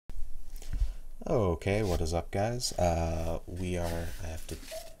Okay, what is up, guys?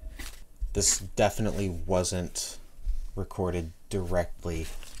 This definitely wasn't recorded directly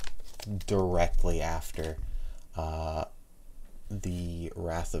after uh, the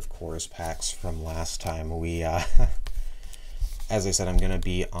Wrath of Kors packs from last time. As I said, I'm gonna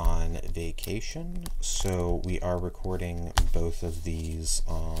be on vacation, so we are recording both of these.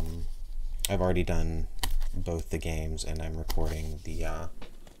 I've already done both the games, and I'm recording the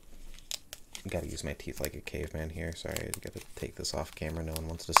gotta use my teeth like a caveman here. Sorry, I gotta take this off camera. No one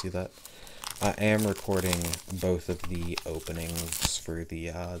wants to see that. I am recording both of the openings for the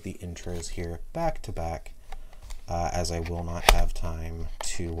intros here back to back, as I will not have time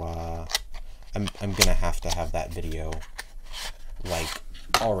to. I'm gonna have to have that video like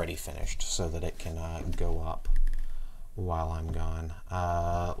already finished so that it can go up while I'm gone.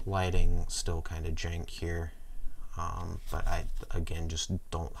 Lighting still kind of jank here, but I again just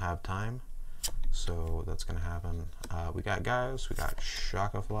don't have time. So that's gonna happen. We got guys, we got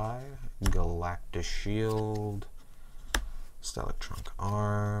Shockafly, Galactus Shield, Stellar Trunk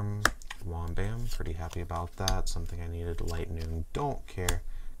Arm, Wombam, pretty happy about that. Something I needed, Lightning, don't care.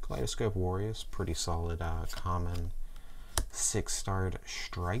 Kaleidoscope Warriors, pretty solid common. 6-starred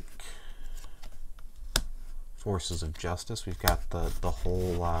Strike. Forces of Justice, we've got the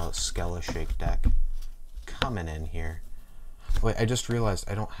whole Skella Shake deck coming in here. Wait, I just realized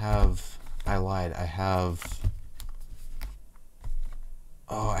I don't have... I lied. I have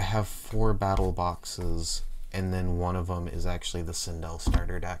 4 battle boxes, and then one of them is actually the Sindel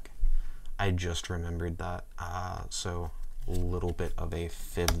starter deck. I just remembered that. So a little bit of a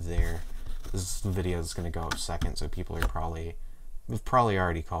fib there. This video is going to go up second, so people have probably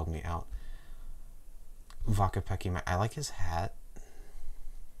already called me out. Vakapeki, I like his hat.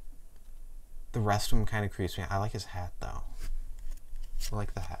 The rest of them kind of creeps me out. I like his hat, though. I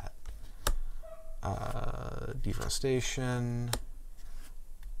like the hat. Deforestation,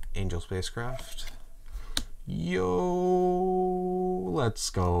 Angel Spacecraft. Yo,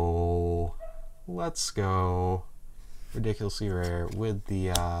 let's go. Ridiculously rare with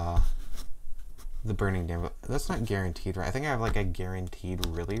the Burning Dam. That's not guaranteed, right? I think I have like a guaranteed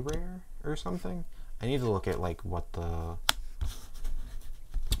really rare or something. I need to look at like what the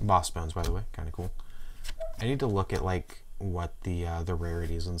Boss Bones, by the way, kind of cool. I need to look at like what the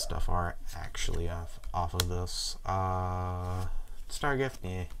rarities and stuff are actually off of this. Star Gift,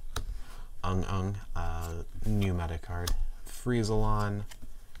 yeah. New meta card. Friezelon,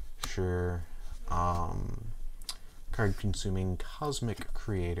 sure. Card consuming Cosmic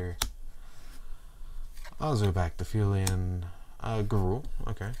Creator. Ozobactyphilian, Garul,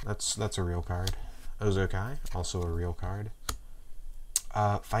 okay, that's a real card. Ozokai, also a real card.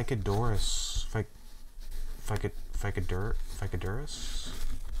 Ficadurus.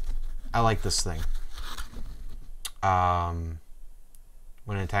 I like this thing.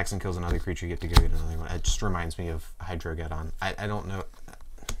 When it attacks and kills another creature, you get to go get another one. It just reminds me of Hydrogeddon. I don't know.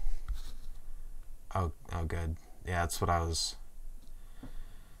 Oh, good. Yeah, that's what I was...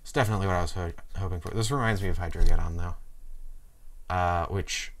 It's definitely what I was hoping for. This reminds me of Hydrogeddon, though.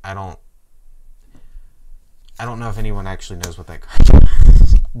 Which I don't know if anyone actually knows what that card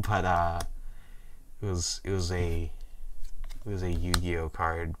is, but it was a Yu-Gi-Oh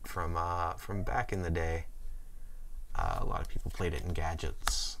card from back in the day. A lot of people played it in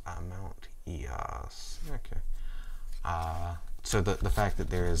gadgets. Mount EOS. Okay. So the fact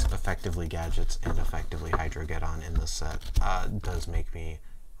that there is effectively gadgets and effectively Hydrogeddon in this set does make me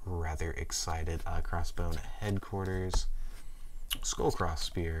rather excited. Crossbone Headquarters, Skullcross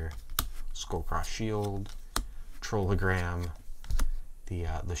Spear, Skullcross Shield, Trollogram, the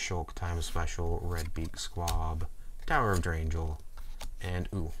Shulk Time Special, Red Beak Squab, Tower of Drangel, and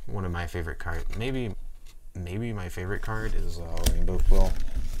one of my favorite cards. Maybe my favorite card is Rainbow Quill.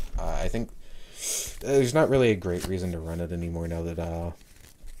 I think there's not really a great reason to run it anymore now that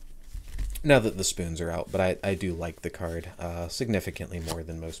the spoons are out, but I do like the card significantly more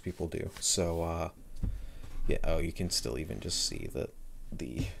than most people do. So yeah, you can still even just see that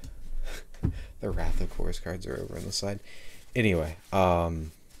the Wrath of Kors cards are over on the side. Anyway,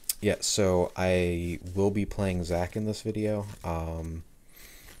 yeah, so I will be playing Zack in this video.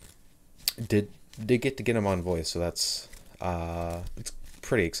 Did get to get him on voice, so that's it's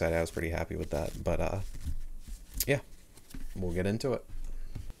pretty exciting. I was pretty happy with that, but yeah, we'll get into it.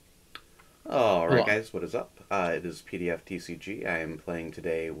 Alright guys, what is up? It is PDF TCG. I am playing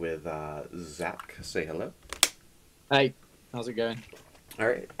today with Zack. Say hello. Hey, how's it going?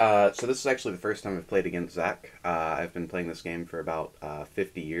 Alright, so this is actually the first time I've played against Zack. I've been playing this game for about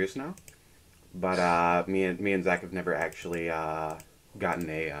 50 years now. But me and Zack have never actually gotten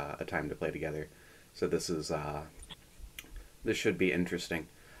a time to play together. So this should be interesting.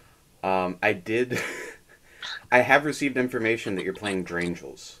 I did. I have received information that you're playing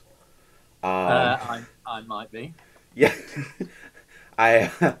Drangels. Um, I might be. yeah,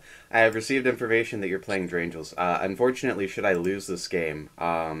 I I have received information that you're playing Drangels. Unfortunately, should I lose this game,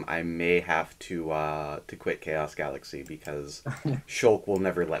 I may have to quit Chaos Galaxy because Shulk will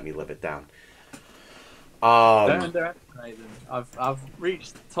never let me live it down. Don't Um, underestimate them. I've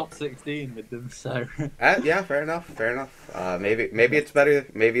reached top 16 with them, so yeah, fair enough, fair enough. Maybe it's better.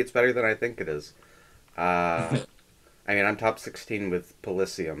 Maybe it's better than I think it is. Uh, I mean, I'm top 16 with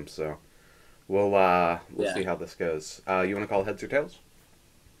Polysium, so we'll yeah. see how this goes. You want to call heads or tails?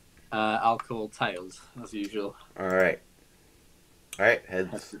 I'll call tails as usual. All right,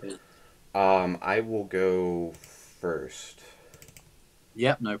 heads. I will go first.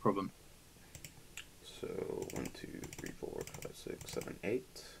 Yep, no problem. So 1, 2, 3, 4, 5, 6, 7,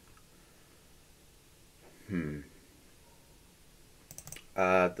 8.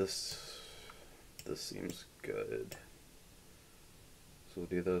 This seems good. So we'll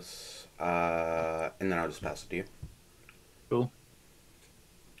do this, and then I'll just pass it to you. Cool.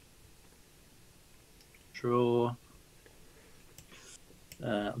 Draw.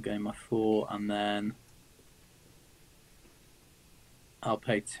 I'll gain my 4, and then I'll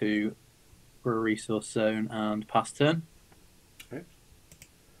pay 2 for a resource zone and pass turn. Okay.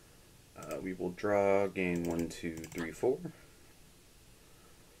 We will draw, gain 1, 2, 3, 4.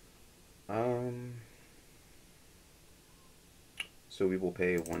 So we will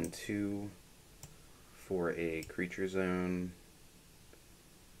pay 1, 2 for a creature zone.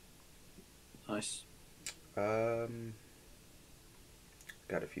 Nice. Got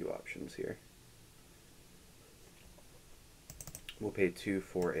a few options here. We'll pay 2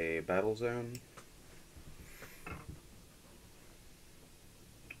 for a battle zone.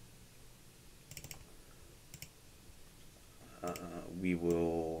 We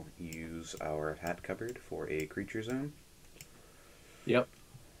will use our hat cupboard for a creature zone. Yep.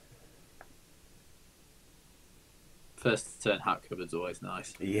 First turn hat cupboard's always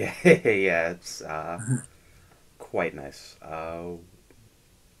nice. Yeah, yeah, it's quite nice.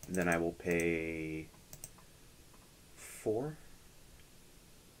 Then I will pay 4.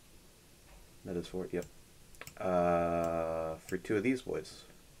 That is 4, yep. For 2 of these boys.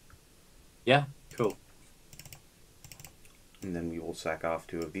 Yeah, cool. And then we will sack off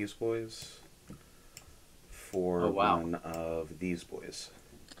 2 of these boys for Oh, wow. 1 of these boys.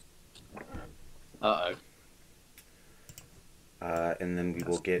 Uh-oh. And then we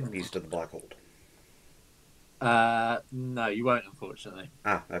will get Beast of the Black Hold. No, you won't, unfortunately.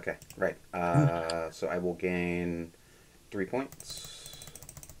 Ah, okay, right. So I will gain 3 points.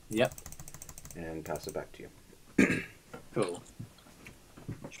 Yep. And pass it back to you. Cool.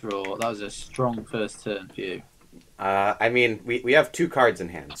 Draw. That was a strong first turn for you. I mean, we have 2 cards in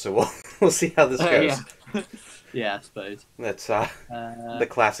hand, so we'll see how this goes. Yeah. Yeah, I suppose. That's the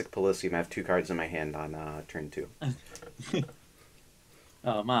classic Polysium. I have 2 cards in my hand on turn 2.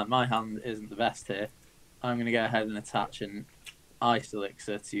 Oh man, my hand isn't the best here. I'm going to go ahead and attach an Ice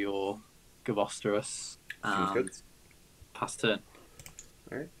Elixir to your Gavosterus and good. pass turn.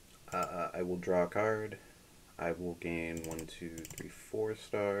 Alright. I will draw a card. I will gain 1, 2, 3, 4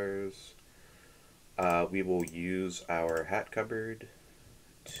 stars. We will use our hat cupboard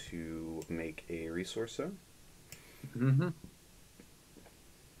to make a resource zone. Mm-hmm.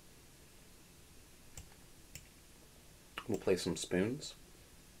 We'll play some spoons.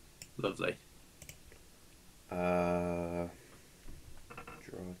 Lovely. Draw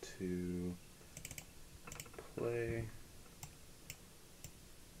to play.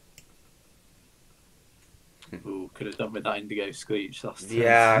 Ooh, could have done with that Indigo Screech last turn.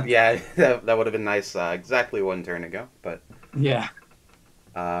 Yeah, that would have been nice exactly 1 turn ago, but... Yeah.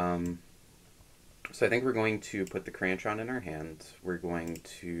 So I think we're going to put the Crantron in our hand. We're going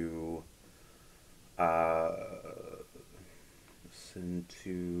to send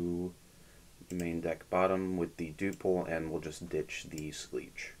to the main deck bottom with the Duple, and we'll just ditch the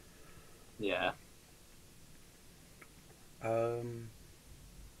Scleech. Yeah. Then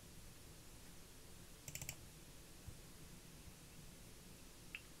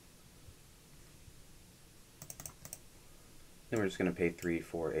we're just going to pay 3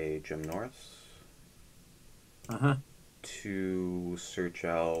 for a Gymnorus. Uh-huh. To search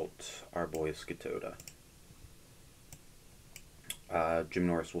out our boy Skitoda.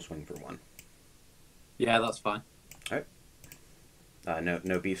 Gymnorus will swing for 1. Yeah, that's fine. Alright.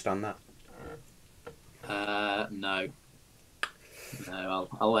 No beast on that? No. No,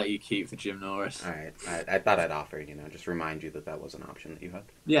 I'll let you keep the Jim Norris. All right. I thought I'd offer, just remind you that that was an option that you had.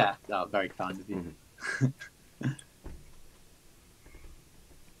 Yeah, that was very kind of you. Mm-hmm.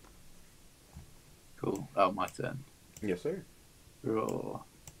 Cool. Oh, my turn. Yes, sir. Draw.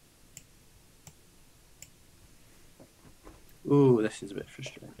 Ooh, this is a bit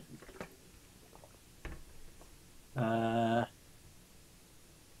frustrating. I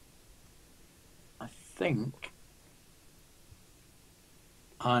think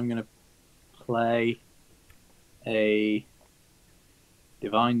I'm going to play a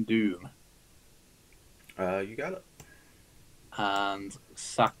Divine Doom You got it. and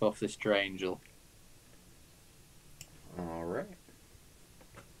sack off this Drangel. All right.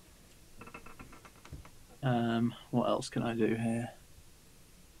 What else can I do here?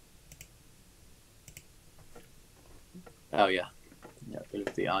 Oh yeah, get rid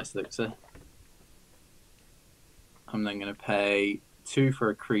of the ice elixir. I'm then going to pay 2 for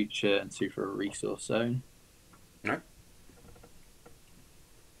a creature and 2 for a resource zone. All right.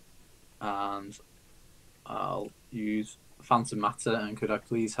 And I'll use Phantom Matter. And could I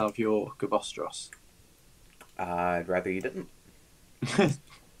please have your Gabostros? I'd rather you didn't.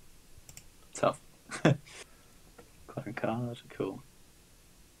 Tough. Clone card, cool.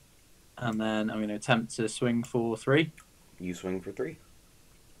 And then I'm going to attempt to swing for 3. You swing for 3.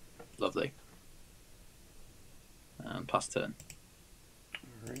 Lovely. And pass turn.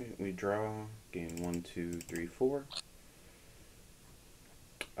 All right. We draw. Game 1, 2, 3, 4.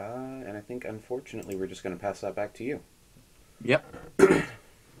 And I think, unfortunately, we're just going to pass that back to you. Yep.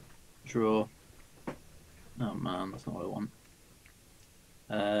 Draw. Oh man, that's not what I want.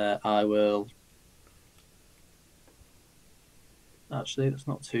 I will. Actually, that's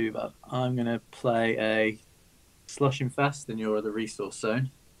not too bad. I'm going to play a Slush Infest in your other resource zone.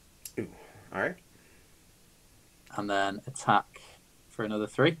 Ooh. All right. And then attack for another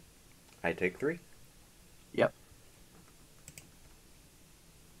 3. I take 3. Yep.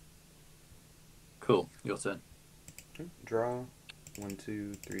 Cool. Your turn. Okay. Draw. 1,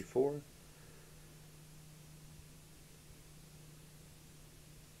 2, 3, 4.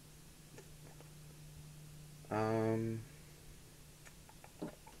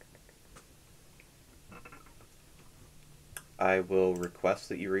 I will request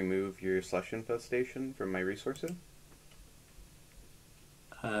that you remove your Slush Infestation from my resources.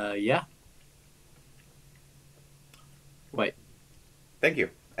 Yeah. Wait. Thank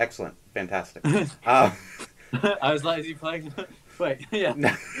you. Excellent. Fantastic. I was like, is he playing? Wait, yeah.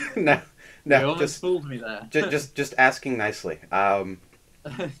 No, You almost fooled me there. just asking nicely.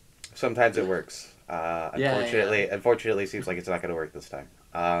 Sometimes it works. Unfortunately, seems like it's not going to work this time.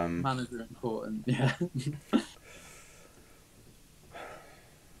 Manners are important. Yeah.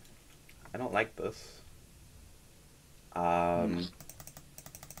 I don't like this. So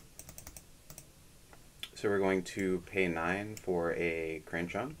we're going to pay 9 for a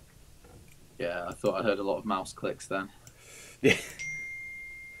Cranchon. Yeah, I thought I heard a lot of mouse clicks then. Yeah.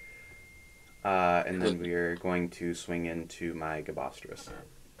 And then we are going to swing into my Gabostros.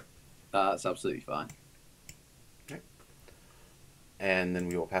 That's absolutely fine. Okay. And then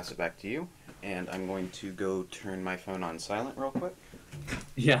we will pass it back to you. And I'm going to go turn my phone on silent real quick.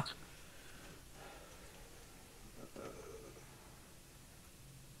 Yeah.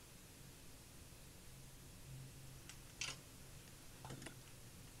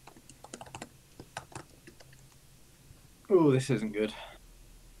 Oh, this isn't good.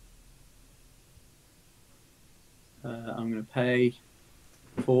 I'm going to pay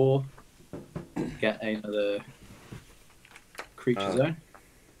 4, get another creature zone.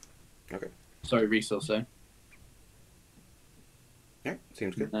 Okay. Sorry, resource zone. Yeah,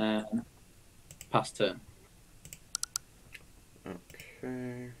 seems good. Pass turn.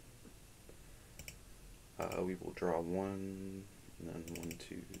 Okay. We will draw 1, and then 1,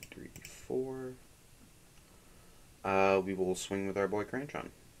 2, 3, 4. We will swing with our boy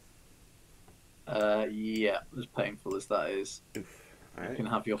Cranchon. Yeah, as painful as that is. Oof. All right. You can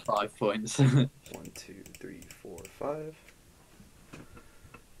have your 5 points. 1, 2, 3, 4, 5.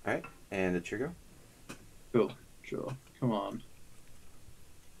 Alright, and it's your go. Cool, sure. Come on.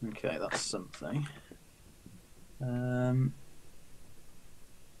 Okay, that's something.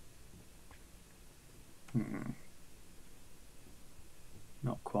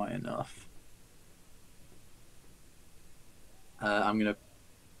 Not quite enough. I'm going to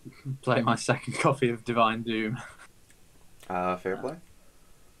play my second copy of Divine Doom. Fair play.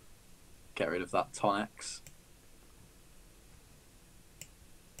 Get rid of that Tonex.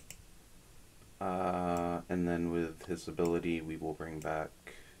 And then with his ability, we will bring back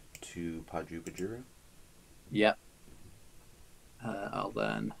 2 Paju Bajura. Yep. I'll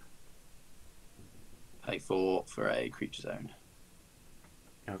then pay 4 for a creature zone.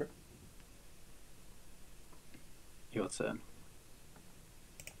 Okay. Your turn.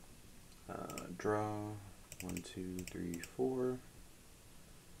 Draw 1, 2, 3, 4.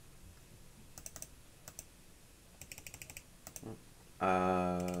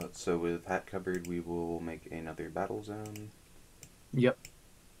 So with Hat Cupboard, we will make another battle zone. Yep.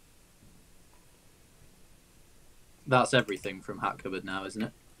 That's everything from Hat Cupboard now, isn't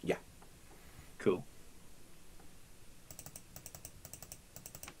it? Yeah. Cool.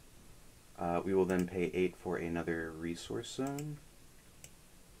 We will then pay 8 for another resource zone.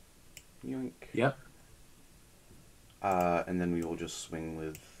 Yoink. Yep. And then we will just swing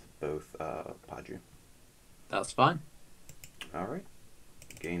with both Paju. That's fine. Alright.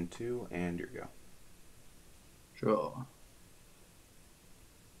 Gain 2, and your go. Draw.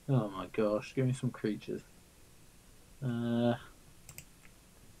 Oh my gosh, give me some creatures. I'm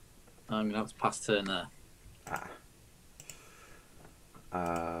going to have to pass turn there.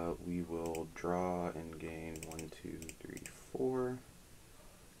 We will draw and gain 1, 2, 3, 4.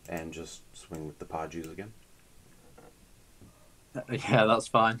 And just swing with the Pajus again. Yeah, that's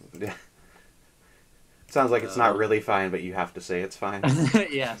fine. Yeah. Sounds like it's not really fine, but you have to say it's fine.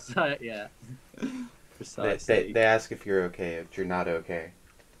 Yes, yeah. Precisely. They ask if you're okay, if you're not okay.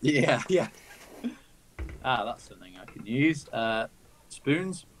 Yeah. That's something I can use.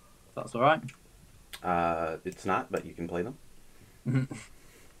 Spoons, if that's alright. It's not, but you can play them.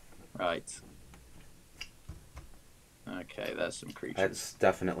 Right. Okay, there's some creatures. That's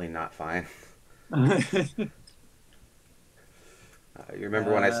definitely not fine. You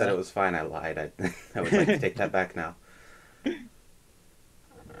remember when I said it was fine? I lied. I would like to take that back now.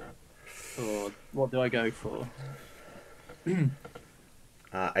 Or what do I go for?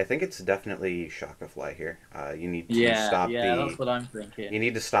 I think it's definitely Shockafly here. You need to stop the. Yeah, that's what I'm thinking. You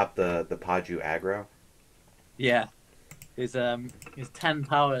need to stop the Paju aggro. Yeah, his 10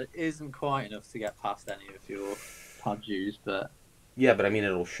 power isn't quite enough to get past any of your Pajus, but Yeah, but I mean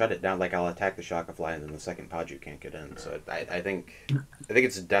it'll shut it down. Like I'll attack the Shockafly and then the second Paju can't get in. So I think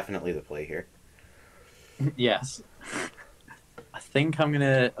it's definitely the play here. yes. I think I'm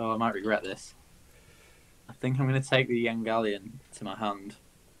gonna. Oh, I might regret this. I think I'm gonna take the Yangalian to my hand.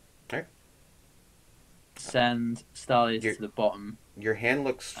 Okay. Send Starlight to the bottom. Your hand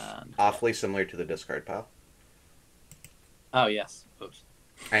looks awfully similar to the discard pile. Oh yes. Oops.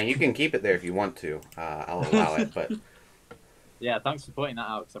 And you can keep it there if you want to. I'll allow it, but yeah, thanks for pointing that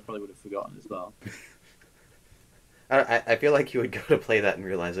out because I probably would have forgotten as well. I feel like you would go to play that and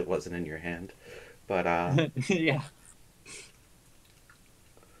realize it wasn't in your hand, but yeah.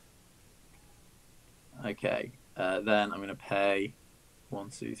 Okay, then I'm going to pay 1,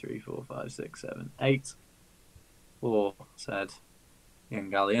 2, 3, 4, 5, 6, 7, 8 for said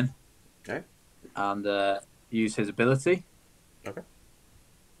Yangalian. Okay. And use his ability. Okay.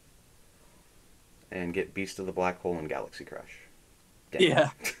 And get Beast of the Black Hole and Galaxy Crush. Yeah.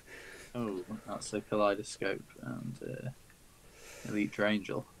 Oh, that's a Kaleidoscope and Elite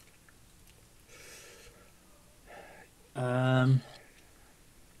Drangel.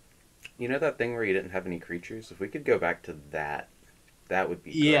 You know that thing where you didn't have any creatures? If we could go back to that, that would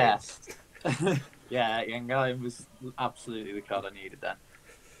be great. Yes. Yeah, Yangalian was absolutely the card I needed then.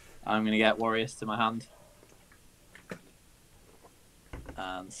 I'm going to get Warriors to my hand.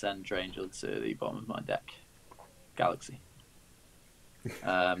 And send Drangel to the bottom of my deck. Galaxy.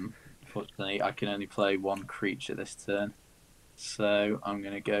 Unfortunately, I can only play one creature this turn. So I'm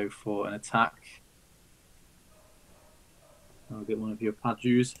going to go for an attack. I'll get one of your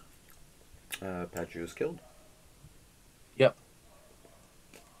Pajus. Paju is killed. Yep.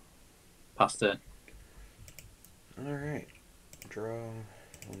 Pass turn. Alright. Draw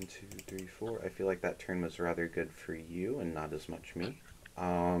 1, 2, 3, 4. I feel like that turn was rather good for you and not as much me.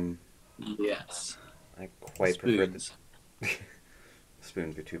 Yes. I quite prefer the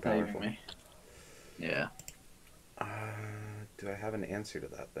spoons are too powerful. Me. Yeah. Do I have an answer to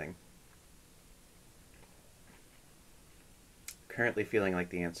that thing? Currently feeling like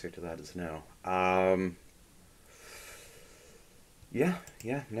the answer to that is no. No.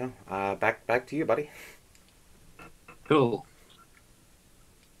 Back to you, buddy. Cool.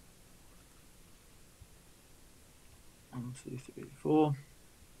 1, 2, 3, 4.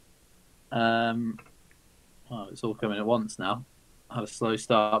 Well, it's all coming at once now. I had a slow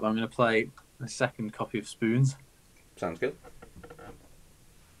start, but I'm going to play a second copy of Spoons. Sounds good.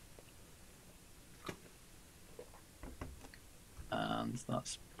 And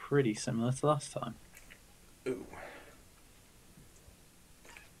that's pretty similar to last time. Ooh.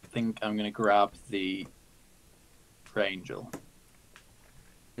 I think I'm going to grab the Drangel.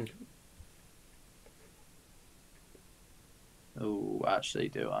 Okay. Oh, actually,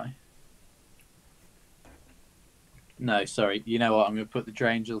 do I? No, sorry. You know what? I'm going to put the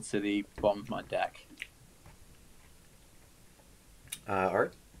Drangel to the bottom of my deck.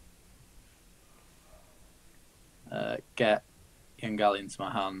 Art? Get Yangali into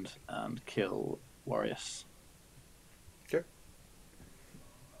my hand and kill Warriors. Sure.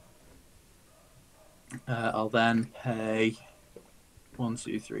 I'll then pay 1,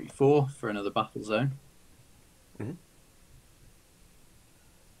 2, 3, 4 for another battle zone. Mm-hmm.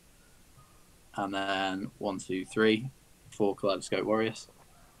 And then 1, 2, 3, 4 Kaleidoscope Warriors.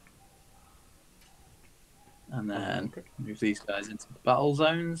 And then Okay. move these guys into battle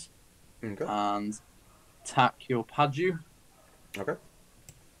zones Okay. and attack your Paju. Okay.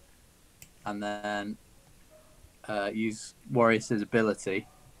 And then use Warriors' ability.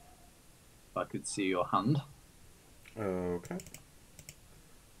 If I could see your hand. Okay.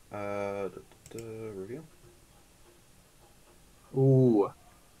 Review. Ooh,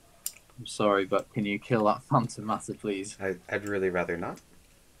 I'm sorry, but can you kill that Phantom Matter, please? I'd really rather not.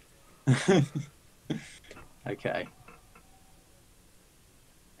 Okay.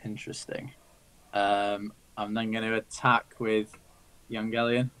 Interesting. I'm then going to attack with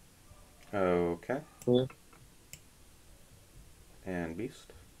Youngelian. Okay. Cool. And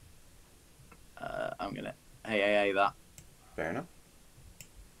Beast. I'm going to AAA that. Fair enough.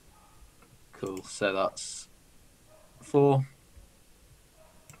 Cool. So that's 4.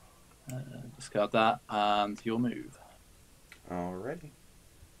 Discard that, and your move. Alrighty.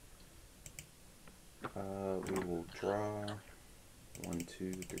 We will draw 1,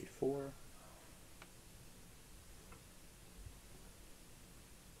 2, 3, 4.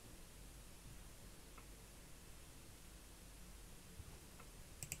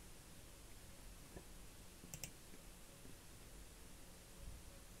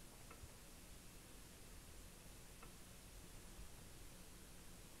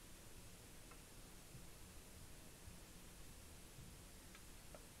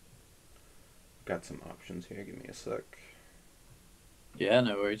 Got some options here. Give me a sec. Yeah,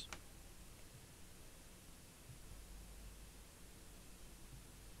 no worries.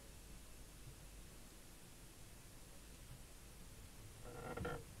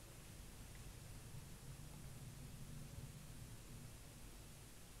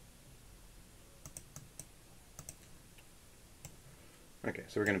 Okay,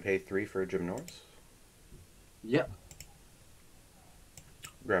 so we're going to pay 3 for a Gymnorus. Yep.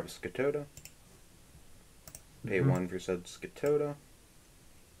 Grab a Scatoda. Pay 1 for said Scatoda.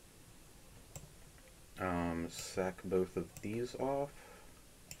 Sack both of these off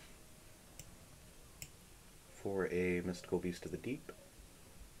for a Mystical Beast of the Deep.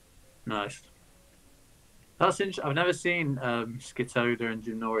 Nice. That's interesting. I've never seen Skitoda and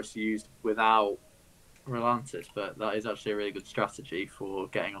Gymnorus used without Relantis, but that is actually a really good strategy for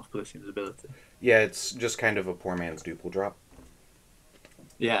getting off Blissim's ability. Yeah, it's just kind of a poor man's duple drop.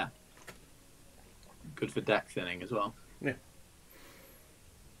 Yeah. Good for deck thinning as well. Yeah.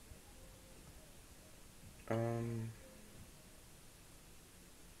 Um.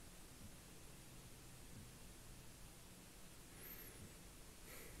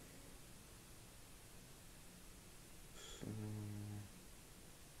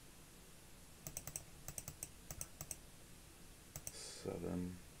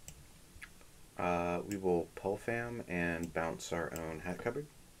 Seven. We will Pulfam and bounce our own hat cupboard.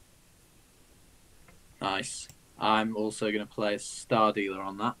 Nice. I'm also going to play a Star Dealer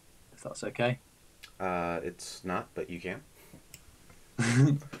on that, if that's okay. It's not, but you can.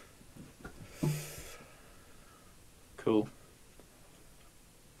 Cool.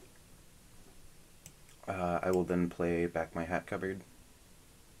 I will then play back my hat cupboard.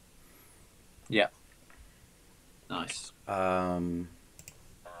 Yeah. Nice. And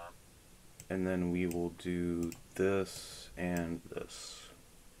then we will do this and this.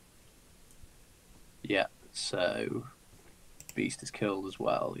 Yeah. So Beast is killed as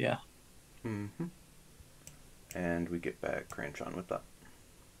well. Yeah. Mm-hmm. And we get back Cranchon with that.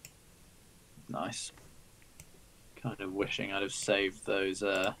 Nice. Kind of wishing I'd have saved those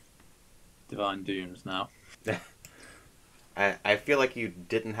Divine Dooms now. I feel like you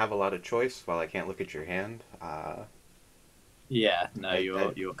didn't have a lot of choice. While I can't look at your hand, Yeah, no,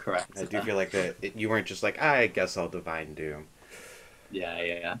 you're correct. I do feel like that you weren't just like, I guess I'll Divine Doom.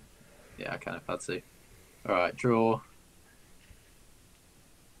 Yeah. I kind of had to. All right, draw.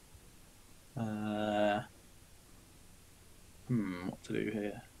 What to do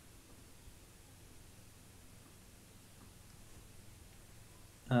here?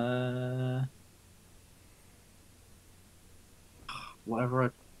 Whatever I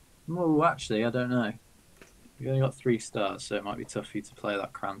Oh, actually, I don't know. You've only got 3 stars, so it might be tough for you to play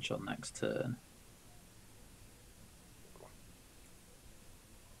that Cranch on next turn.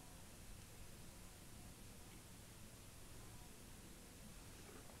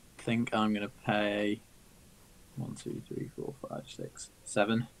 I think I'm going to pay 1, 2, 3, 4, 5, 6,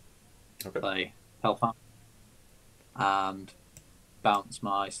 7. Okay. Play Hellfire and bounce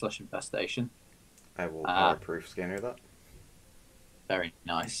my Slush Infestation. I will powerproof scanner that. Very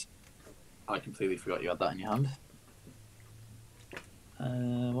nice. I completely forgot you had that in your hand.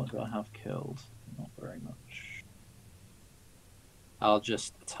 What do I have killed? Not very much. I'll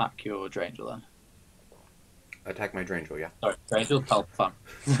just attack your Drangel then. Attack my Drangel, yeah. Sorry, Drangel, Hellfire.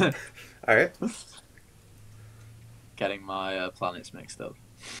 Alright. Getting my planets mixed up.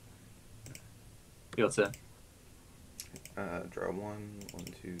 Your turn. Draw 1,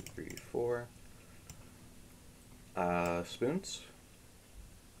 2, 3, 4. Spoons.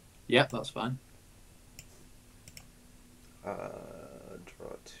 Yep, that's fine. Draw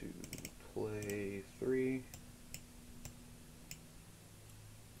 2, play 3.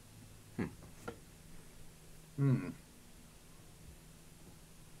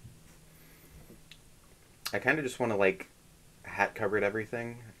 I kind of just want to, like, hat covered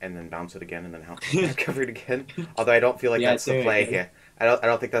everything and then bounce it again and then hat covered again. Although I don't feel like that's the play here. I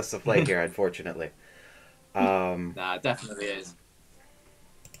don't think that's the play here, unfortunately. Nah, it definitely is.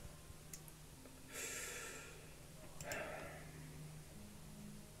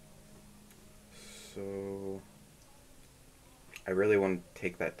 So I really want to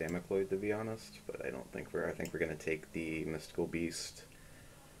take that Damocloid, to be honest, but I don't think I think we're gonna take the Mystical Beast.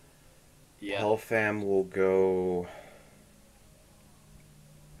 Yeah. Hellfam will go.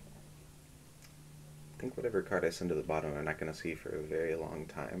 I think whatever card I send to the bottom, I'm not gonna see for a very long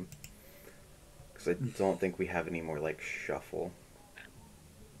time, because I don't think we have any more like shuffle.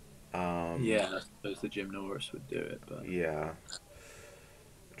 Yeah, I suppose the Gymnorus would do it, but yeah.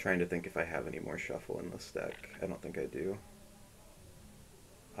 Trying to think if I have any more shuffle in this deck. I don't think I do.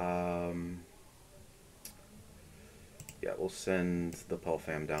 Yeah, we'll send the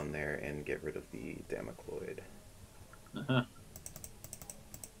Pulfam down there and get rid of the Damocloid.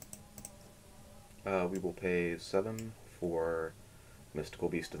 We will pay 7 for Mystical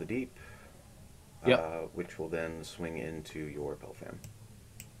Beast of the Deep, which will then swing into your Pulfam.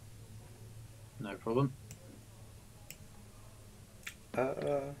 No problem.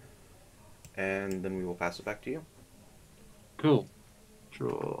 And then we will pass it back to you. Cool.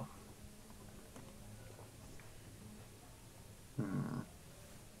 Draw.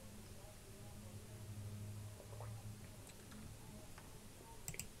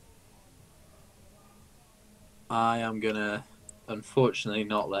 I am gonna, unfortunately,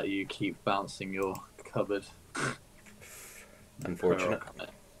 not let you keep bouncing your cupboard. Unfortunate.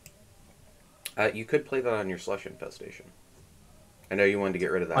 You could play that on your Slush Infestation. I know you wanted to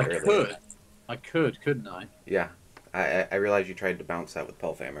get rid of that earlier. I could, couldn't I? Yeah. I realized you tried to bounce that with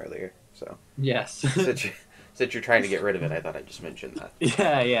Pulfam earlier, so... Yes. Since you're trying to get rid of it, I thought I'd just mention that.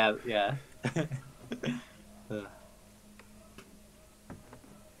 Yeah.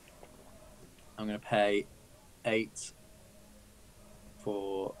 I'm going to pay 8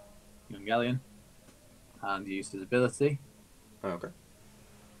 for Youngelion and use his ability. Oh, okay.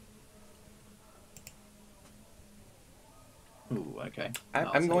 Ooh, okay.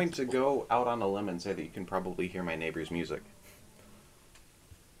 I'm going to go out on a limb and say that you can probably hear my neighbor's music.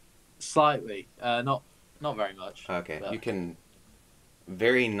 Slightly. Not very much. Okay, but... you can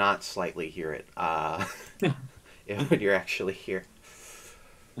very not slightly hear it when you're actually here.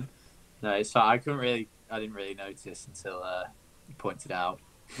 No, it's fine. I didn't really notice until you pointed out.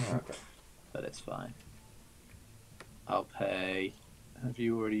 Oh, okay. But it's fine. I'll pay... Have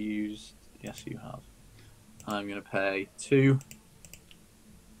you already used... Yes, you have. I'm going to pay 2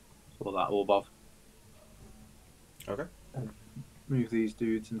 for that Orb. Okay. Move these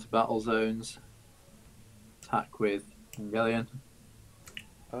dudes into battle zones. Attack with Youngelion.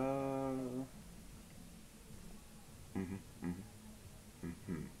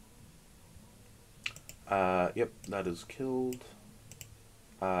 Yep, that is killed.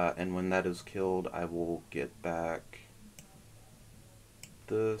 And when that is killed, I will get back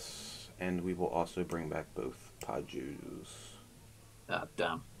this, and we will also bring back both Pajus. Ah,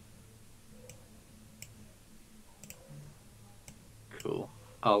 damn. Cool.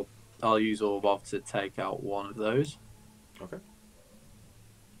 I'll use Orb to take out one of those. Okay.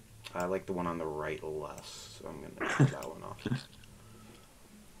 I like the one on the right less, so I'm going to kill that one off.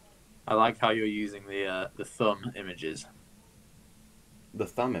 I like how you're using the thumb images. The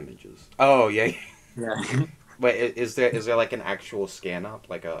thumb images. Oh, yeah. Yeah. Wait, is there like an actual scan up,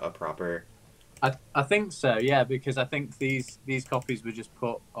 like a proper? I think so, yeah, because I think these copies were just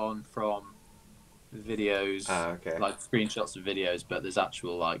put on from videos, Okay. like screenshots of videos, but there's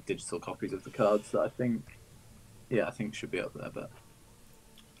actual like digital copies of the cards that I think, yeah, I think should be up there, but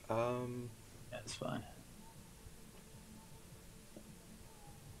Um. yeah, it's fine.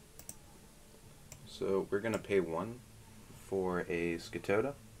 So we're gonna pay 1 for a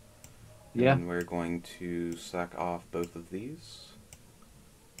Skitoda, and Yeah, then we're going to sack off both of these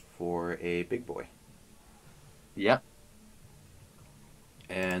for a big boy, yeah,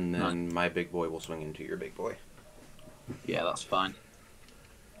 and nice. then my big boy will swing into your big boy. Yeah, that's fine.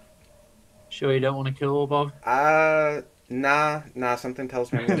 Sure, you don't want to kill all, Bob? Nah. Something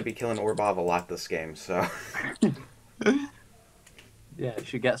tells me I'm gonna be killing Orbov a lot this game. So Yeah, you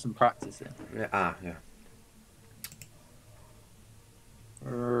should get some practice in. yeah.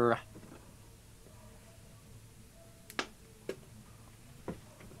 Rrr.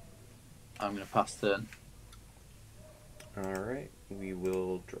 I'm gonna pass turn. All right. We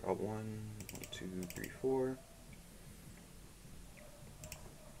will draw 2, 3, 4.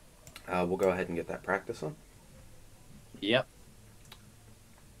 We'll go ahead and get that practice on. Yep.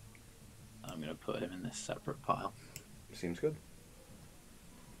 I'm gonna put him in this separate pile. Seems good.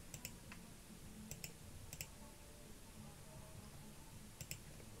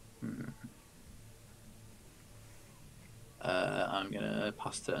 I'm gonna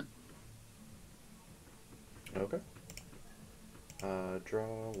pass turn. Okay.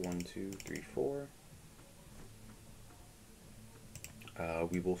 Draw 1, 2, 3, 4.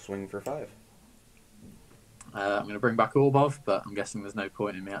 We will swing for 5. I'm going to bring back Orbov, but I'm guessing there's no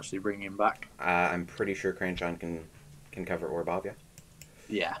point in me actually bringing him back. I'm pretty sure Cranshawn can cover Orbov, yeah?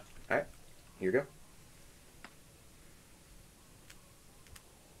 Yeah. Alright, here you go.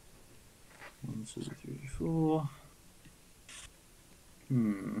 1, 2, 3, 4.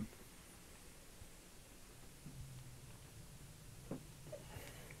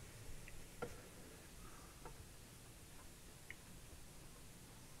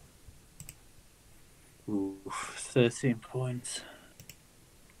 Oof, 13 points.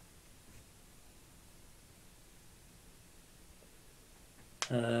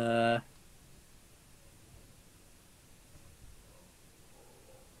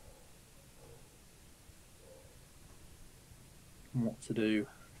 What to do?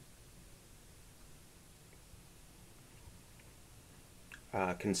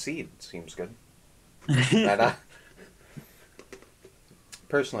 Concede seems good.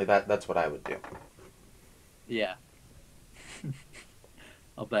 Personally, that's what I would do. Yeah.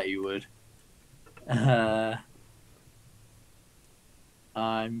 I'll bet you would. I'm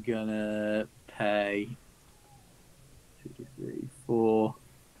gonna pay 2, 3, 4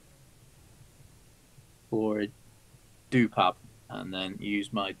 for a Dupab, and then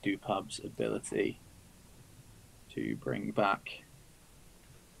use my Dupab's ability to bring back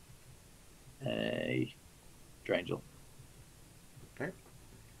a Drangel. Okay.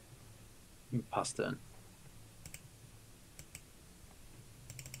 Pass turn.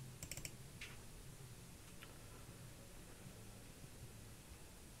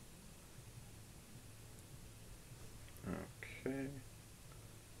 Okay.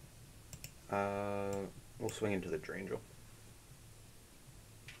 We'll swing into the Drangel.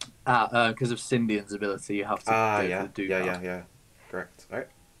 Because of Cindian's ability, you have to go Yeah. for the Dupab. Yeah. Correct. Alright.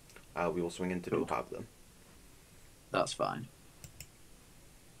 We will swing into Cool. Dupab then. That's fine.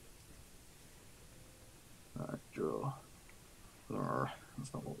 Alright, draw.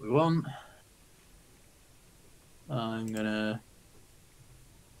 That's not what we want. I'm gonna...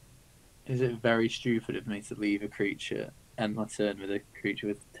 Is it very stupid of me to leave a creature, end my turn with a creature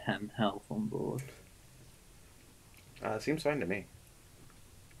with 10 health on board? Seems fine to me.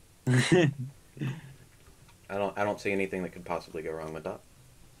 I don't see anything that could possibly go wrong with that.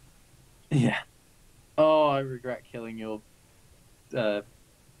 Yeah. Oh, I regret killing your...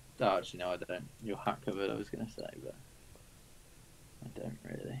 actually, no, I don't. Your hat covered, I was going to say, but I don't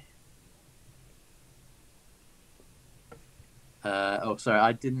really. Sorry,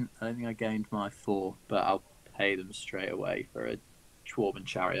 I don't think I gained my 4, but I'll pay them straight away for a Schwarben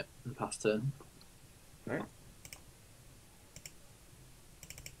Chariot and pass turn. Alright.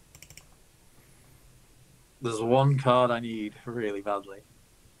 There's one card I need really badly,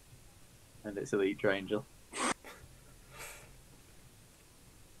 and it's Elite Drangel.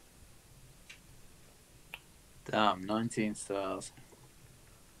 Damn, 19 stars.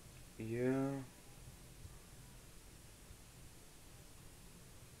 Yeah.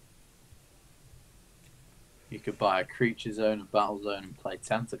 You could buy a Creature Zone, a Battle Zone, and play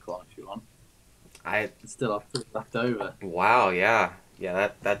Tentaclon if you want. I Still have 3 left over. Wow, yeah. Yeah,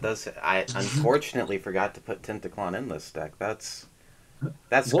 that does. I unfortunately forgot to put Tentaclon in this deck. That's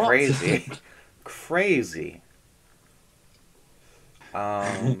What? crazy. Crazy. 2,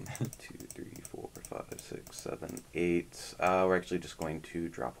 3, 4, 5, 6, 7, 8. We're actually just going to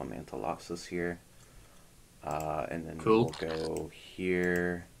drop a Mantalossus here. And then we Cool. will go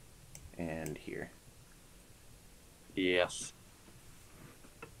here and here. Yes.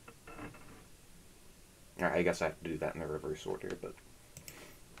 Alright, I guess I have to do that in the reverse order, but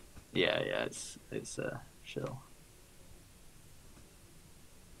Yeah, it's chill.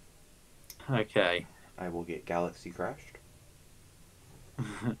 Okay. I will get Galaxy Crashed.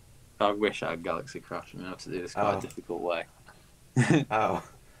 I wish I had Galaxy Crash. I mean, I have to do this quite Oh. a difficult way. Oh.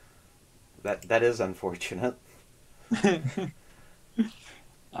 That is unfortunate.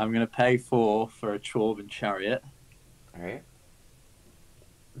 I'm going to pay 4 for a Chorban Chariot. Alright.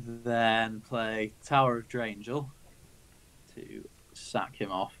 Then play Tower of Drangel to sack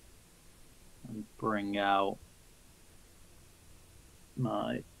him off and bring out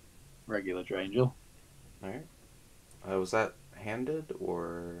my regular Drangel. Alright. Was that handed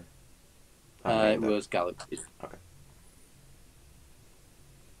or? It was Galaxy. Okay.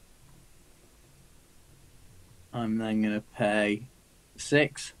 I'm then going to pay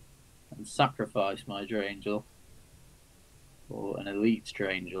 6 and sacrifice my Drangel for an Elite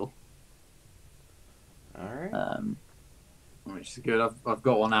Drangel. Alright. Which is good. I've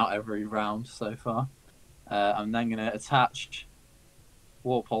got one out every round so far. I'm then going to attach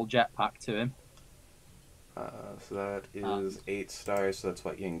Warpole Jetpack to him. So that is 8 stars, so that's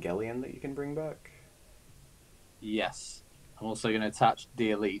what, Yangelion that you can bring back? Yes. I'm also going to attach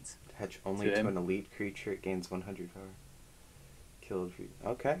the Elite. Attach only to an elite creature, it gains 100 power. Killed.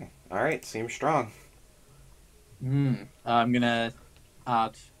 Okay. Alright, seems strong. I'm going to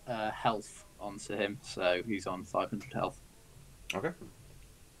add health onto him, so he's on 500 health. Okay.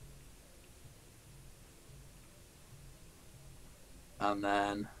 And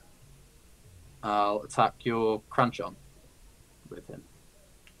then I'll attack your Cranchon with him.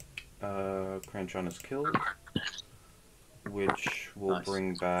 Cranchon is killed, which will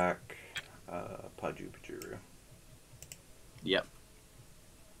bring back Paju Pajuru. Yep.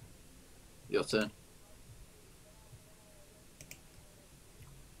 Your turn.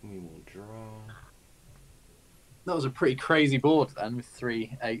 We will draw. That was a pretty crazy board then, with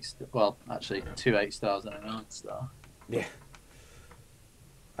 3 8. Well, actually 2 8 stars and a 9 star. Yeah.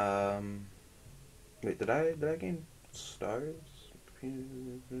 Wait, did I gain stars?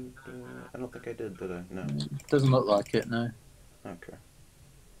 I don't think I did I? No. Doesn't look like it, no. Okay.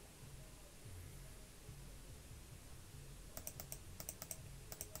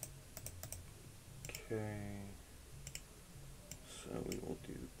 Okay. So we will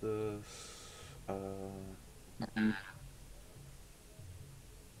do this.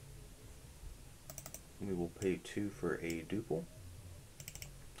 We will pay 2 for a duple.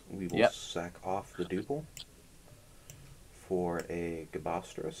 We will sack off the duple for a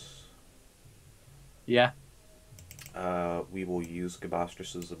Gabostris. Yeah. We will use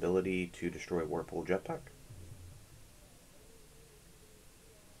Gabostris' ability to destroy Whirlpool Jetpack.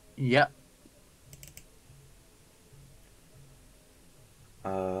 Yep.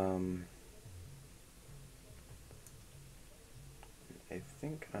 I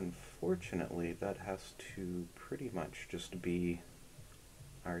think, unfortunately, that has to pretty much just be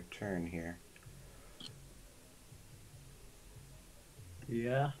our turn here.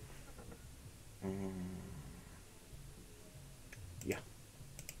 Yeah. Yeah.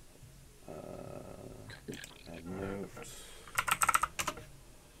 Add note.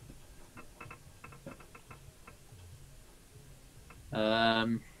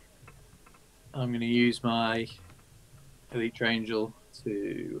 I'm going to use my Elite Drangel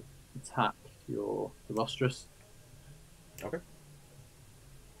to attack your Velostris. Okay.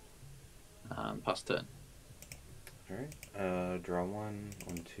 And pass turn. Alright. Draw 1,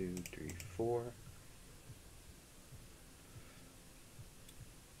 1, 2, 3, 4.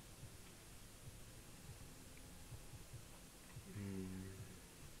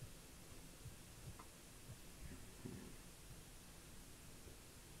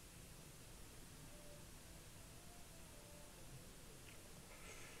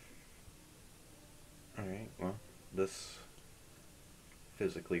 Alright, well, this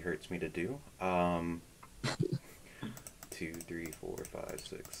physically hurts me to do. 2, 3, 4, 5,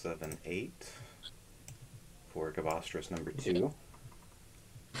 6, 7, 8 for Gabostris number 2.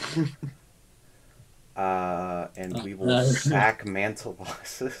 And we will sack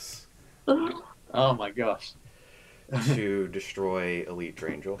Mantalossus Oh my gosh. to destroy Elite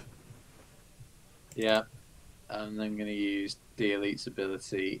Drangel. Yeah. And then I'm going to use the elite's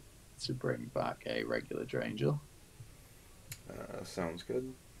ability to bring back a regular Drangel. Sounds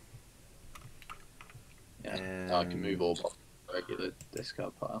good. Yeah. And I can move all regular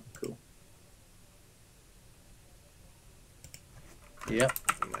discard pile. Cool. Yep.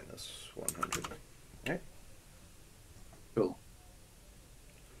 minus 100. Alright. Cool.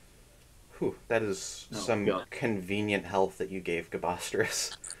 Whew, that is some God. convenient health that you gave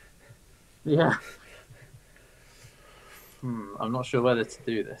Gabostris. Yeah. I'm not sure whether to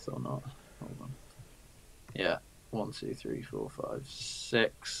do this or not. Hold on. Yeah. 1, 2, 3, 4, 5,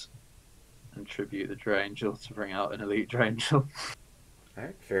 6. And tribute the Drangel to bring out an elite Drangel.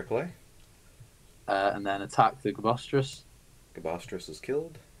 Alright, fair play. And then attack the Gabostris. Gabostris is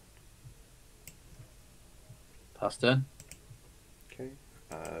killed. Pass turn. Okay.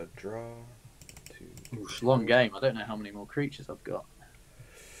 Draw. 2, 3, Oof, long game. I don't know how many more creatures I've got.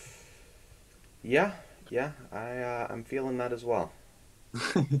 Yeah, I'm feeling that as well.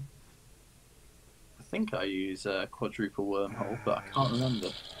 I think I use a quadruple wormhole, but I can't remember.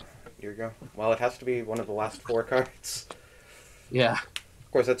 Here we go. Well, it has to be one of the last 4 cards. Yeah.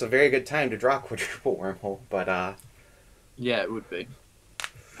 Of course, that's a very good time to draw quadruple wormhole, but Yeah, it would be.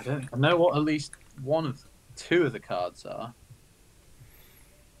 I know what at least 2 of the cards are.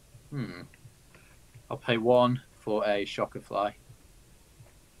 I'll pay 1 for a Shocker Fly.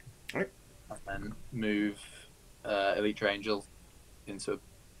 Alright. And then move Elite Drangel into a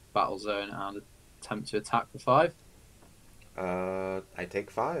battle zone and attempt to attack for 5. I take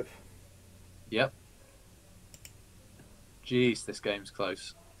 5. Yep. Jeez, this game's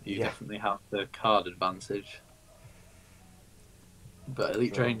close. You definitely have the card advantage. But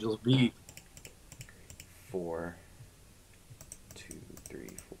Elite Drangels beat 4, 2, 3,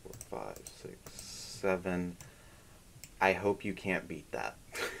 4, 5, 6, 7. I hope you can't beat that.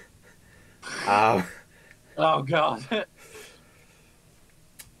 Oh god.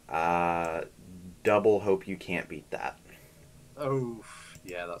 Double hope you can't beat that. Oh,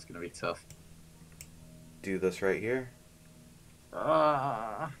 yeah, that's going to be tough. Do this right here.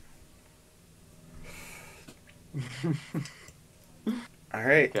 Alright.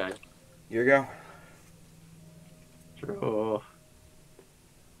 Okay. Here you go. Draw.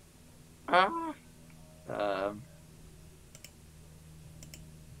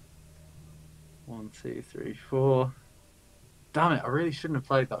 1, 2, 3, 4. Damn it, I really shouldn't have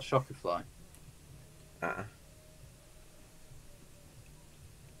played that Shocker Fly.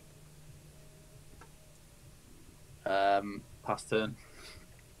 Pass turn.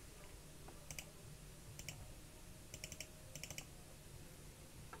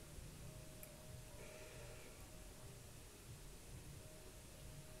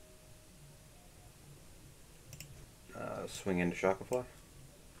 Swing into Shockerfly.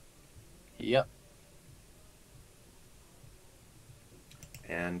 Yep.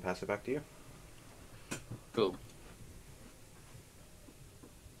 And pass it back to you. Cool.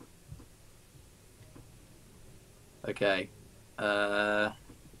 Okay. I'm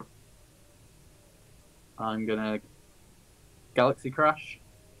gonna Galaxy Crash.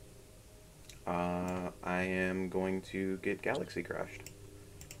 I am going to get Galaxy Crashed.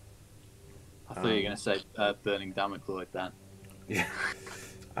 I thought you were gonna say Burning Damocloid then. Yeah.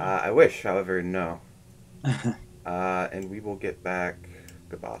 I wish, however, no. And we will get back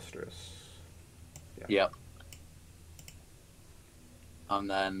Gabostris. Yeah. Yep. And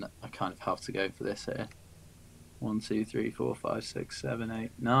then I kind of have to go for this here. 1, 2, 3, 4, 5, 6, 7,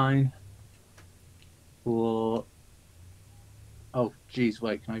 8, 9. 4. Oh, geez,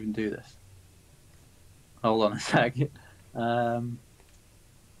 wait, can I even do this? Hold on a second.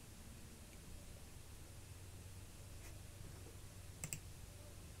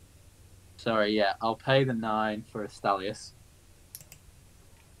 Sorry, yeah, I'll pay the 9 for Astalius.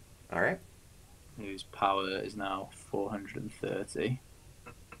 Alright. Whose power is now 430.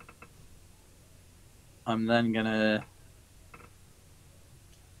 I'm then gonna... I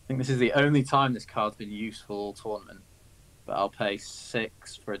think this is the only time this card's been useful all tournament. But I'll pay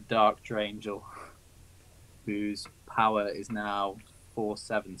 6 for a Dark Drangel, whose power is now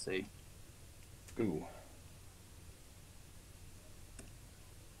 470. Ooh.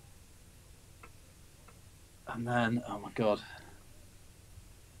 And then, oh my god.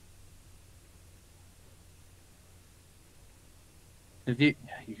 If you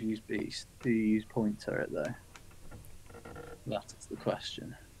use Beast, do you use Point Turret though? That is the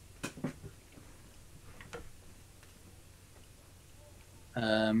question.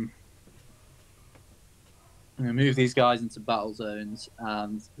 I'm going to move these guys into battle zones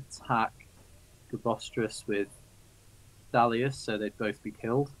and attack Gabostris with Dalius, so they'd both be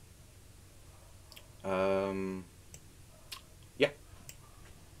killed. Um, yeah.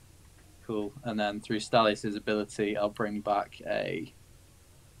 Cool. And then through Stalis's ability, I'll bring back a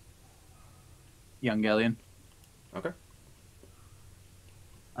young alien. Okay.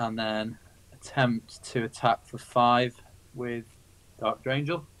 And then attempt to attack for 5 with Dark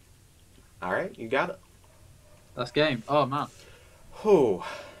Drangel. All right, you got it. That's game. Oh man. Oh,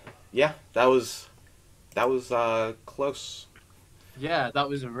 yeah, that was close. Yeah, that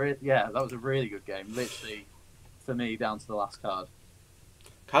was a really good game. Literally, for me, down to the last card.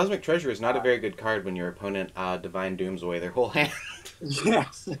 Cosmic Treasure is not a very good card when your opponent Divine Dooms away their whole hand.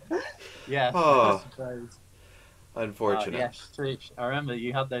 Yes. Yes, I Oh, suppose. unfortunate. Yes, Trish. I remember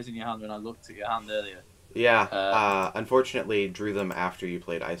you had those in your hand when I looked at your hand earlier. Yeah, Um, unfortunately, drew them after you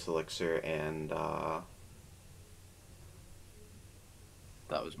played Ice Elixir, and that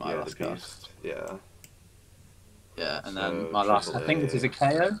was my yeah, the last card. Beast. Yeah. Yeah, and then So my last. I think this is a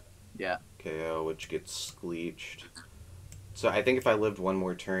KO. Yeah. KO, which gets Scleeched. So I think if I lived one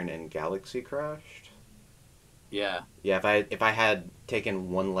more turn and Galaxy crashed. Yeah. Yeah, if I had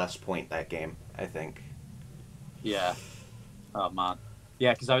taken one less point that game, I think. Yeah. Oh man.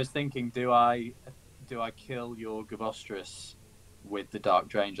 Yeah, because I was thinking, do I kill your Gavostrus with the Dark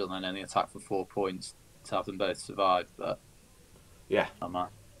Drangel and then only attack for 4 points to have them both survive? But Yeah, oh man.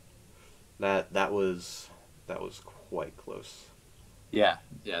 that was quite close. Yeah.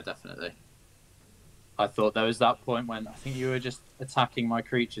 Yeah, definitely. I thought there was that point when I think you were just attacking my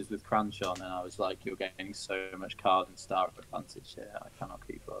creatures with Cranchon, and I was like, "You're getting so much card and star advantage here. I cannot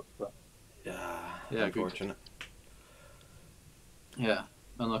keep up." But yeah, Unfortunate. good. Yeah,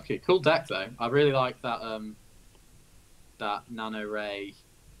 unlucky. Cool deck though. I really like that. That Nano Ray.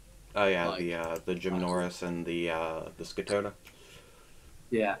 Oh yeah, Like, the Jim Norris and the Skatona.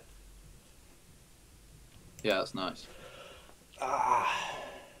 Yeah. Yeah, that's nice.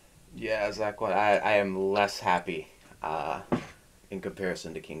 Yeah, Zack. What I am less happy in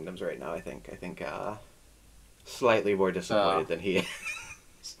comparison to Kingdoms right now. I think slightly more disappointed than he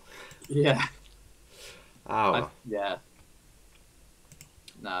is. Yeah. Oh. Yeah.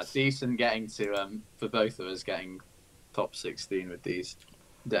 Nah, decent getting to for both of us getting top 16 with these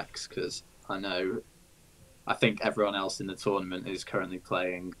decks because I think everyone else in the tournament is currently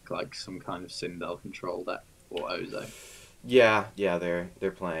playing like some kind of Sindel control deck or Ozo. Yeah,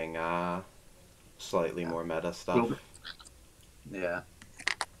 they're playing slightly more meta stuff. Yeah.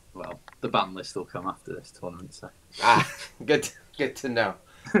 Well, the ban list will come after this tournament, so. Good to know.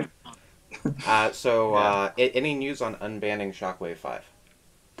 Any news on unbanning Shockwave 5?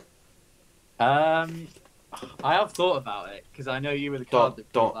 I have thought about it because I know you were the card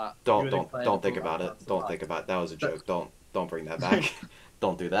that brought that. Don't think about it. Don't think about it. That was a joke. Don't bring that back.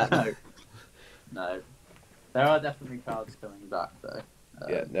 Don't do that. No. There are definitely cards coming back though.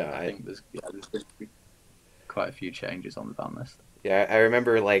 I think there's going to be quite a few changes on the ban list. Yeah, I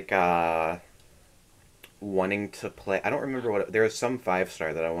remember like wanting to play. I don't remember what there was some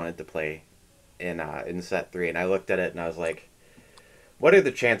 5-star that I wanted to play in set 3, and I looked at it and I was like, what are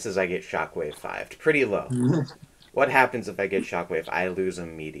the chances I get Shockwave 5'd? Pretty low. What happens if I get Shockwave? I lose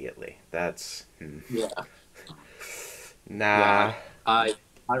immediately. That's Yeah. Nah. Yeah,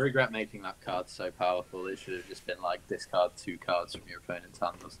 I regret making that card so powerful. It should have just been like discard 2 cards from your opponent's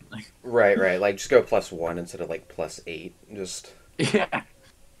hand or something. Right. Like just go +1 instead of like +8. Just yeah.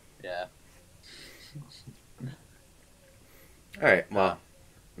 All right. Well,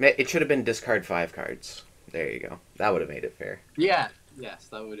 it should have been discard 5 cards. There you go. That would have made it fair. Yeah. Yes,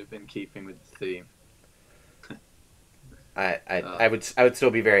 that would have been keeping with the theme. I would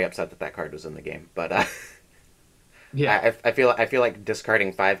still be very upset that card was in the game, but yeah, I feel like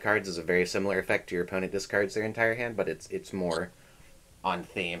discarding 5 cards is a very similar effect to your opponent discards their entire hand, but it's more on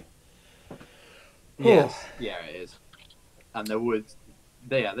theme. Yes, yeah, it is. And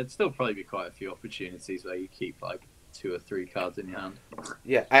there'd still probably be quite a few opportunities where you keep like 2 or 3 cards in your hand.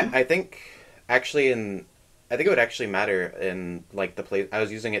 Yeah, I think actually I think it would actually matter in like the play. I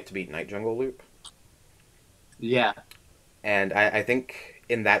was using it to beat Night Jungle Loop. Yeah. And I think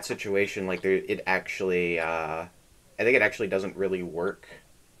in that situation, like it actually, I think it actually doesn't really work.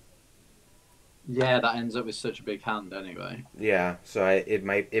 Yeah, that ends up with such a big hand anyway. Yeah, so it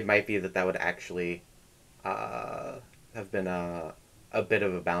might be that would actually have been a bit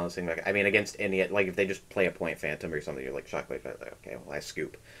of a balancing. Like, I mean, against any like if they just play a Point Phantom or something, you're like Shockwave. Like, okay, well I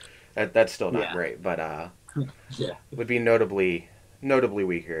scoop. That's still not great, but yeah, would be notably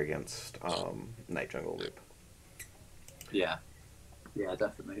weaker against Night Jungle Loop. Yeah,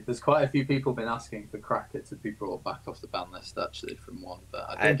 definitely. There's quite a few people been asking for Cracker to be brought back off the ban list actually from one, but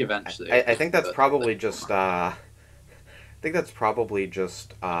I think eventually. I think that's probably just think that's probably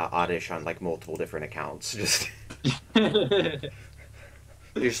just Oddish on like multiple different accounts. Just there's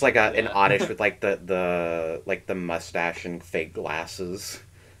just like an Yeah. Oddish with like the mustache and fake glasses.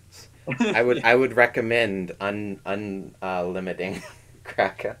 Yeah. I would recommend limiting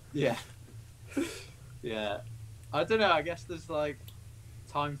Kraka. Yeah. Yeah. I don't know. I guess there's like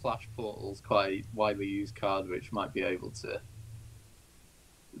Time Flash Portal's quite a widely used card, which might be able to.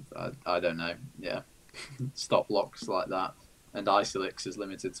 I don't know. Yeah. Stop blocks like that. And Isolix is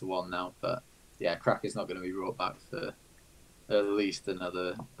limited to one now, but yeah, Crack is not going to be brought back for at least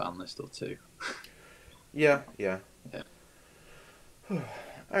another ban list or two. Yeah, yeah. Yeah.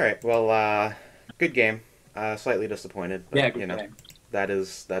 All right. Well, good game. Slightly disappointed, Yeah, but you good know game. that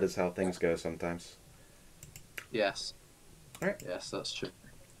is how things go sometimes. Yes. All right. Yes, that's true.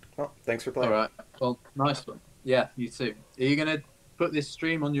 Well, thanks for All playing. right. Well, nice one. Yeah, you too. Are you going to put this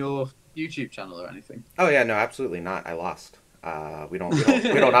stream on your YouTube channel or anything? Oh yeah, no, absolutely not. I lost. We don't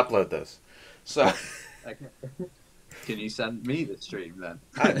upload those. So Okay. Can you send me the stream then?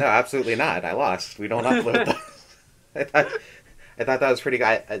 no, absolutely not. I lost. We don't upload those. I thought that was pretty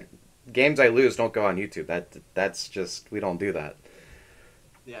good. Games I lose don't go on YouTube. That's just we don't do that.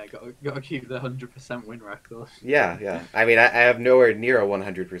 Yeah, got to keep the 100% win record. Yeah, yeah. I mean, I have nowhere near a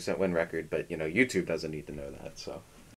 100% win record, but you know, YouTube doesn't need to know that. So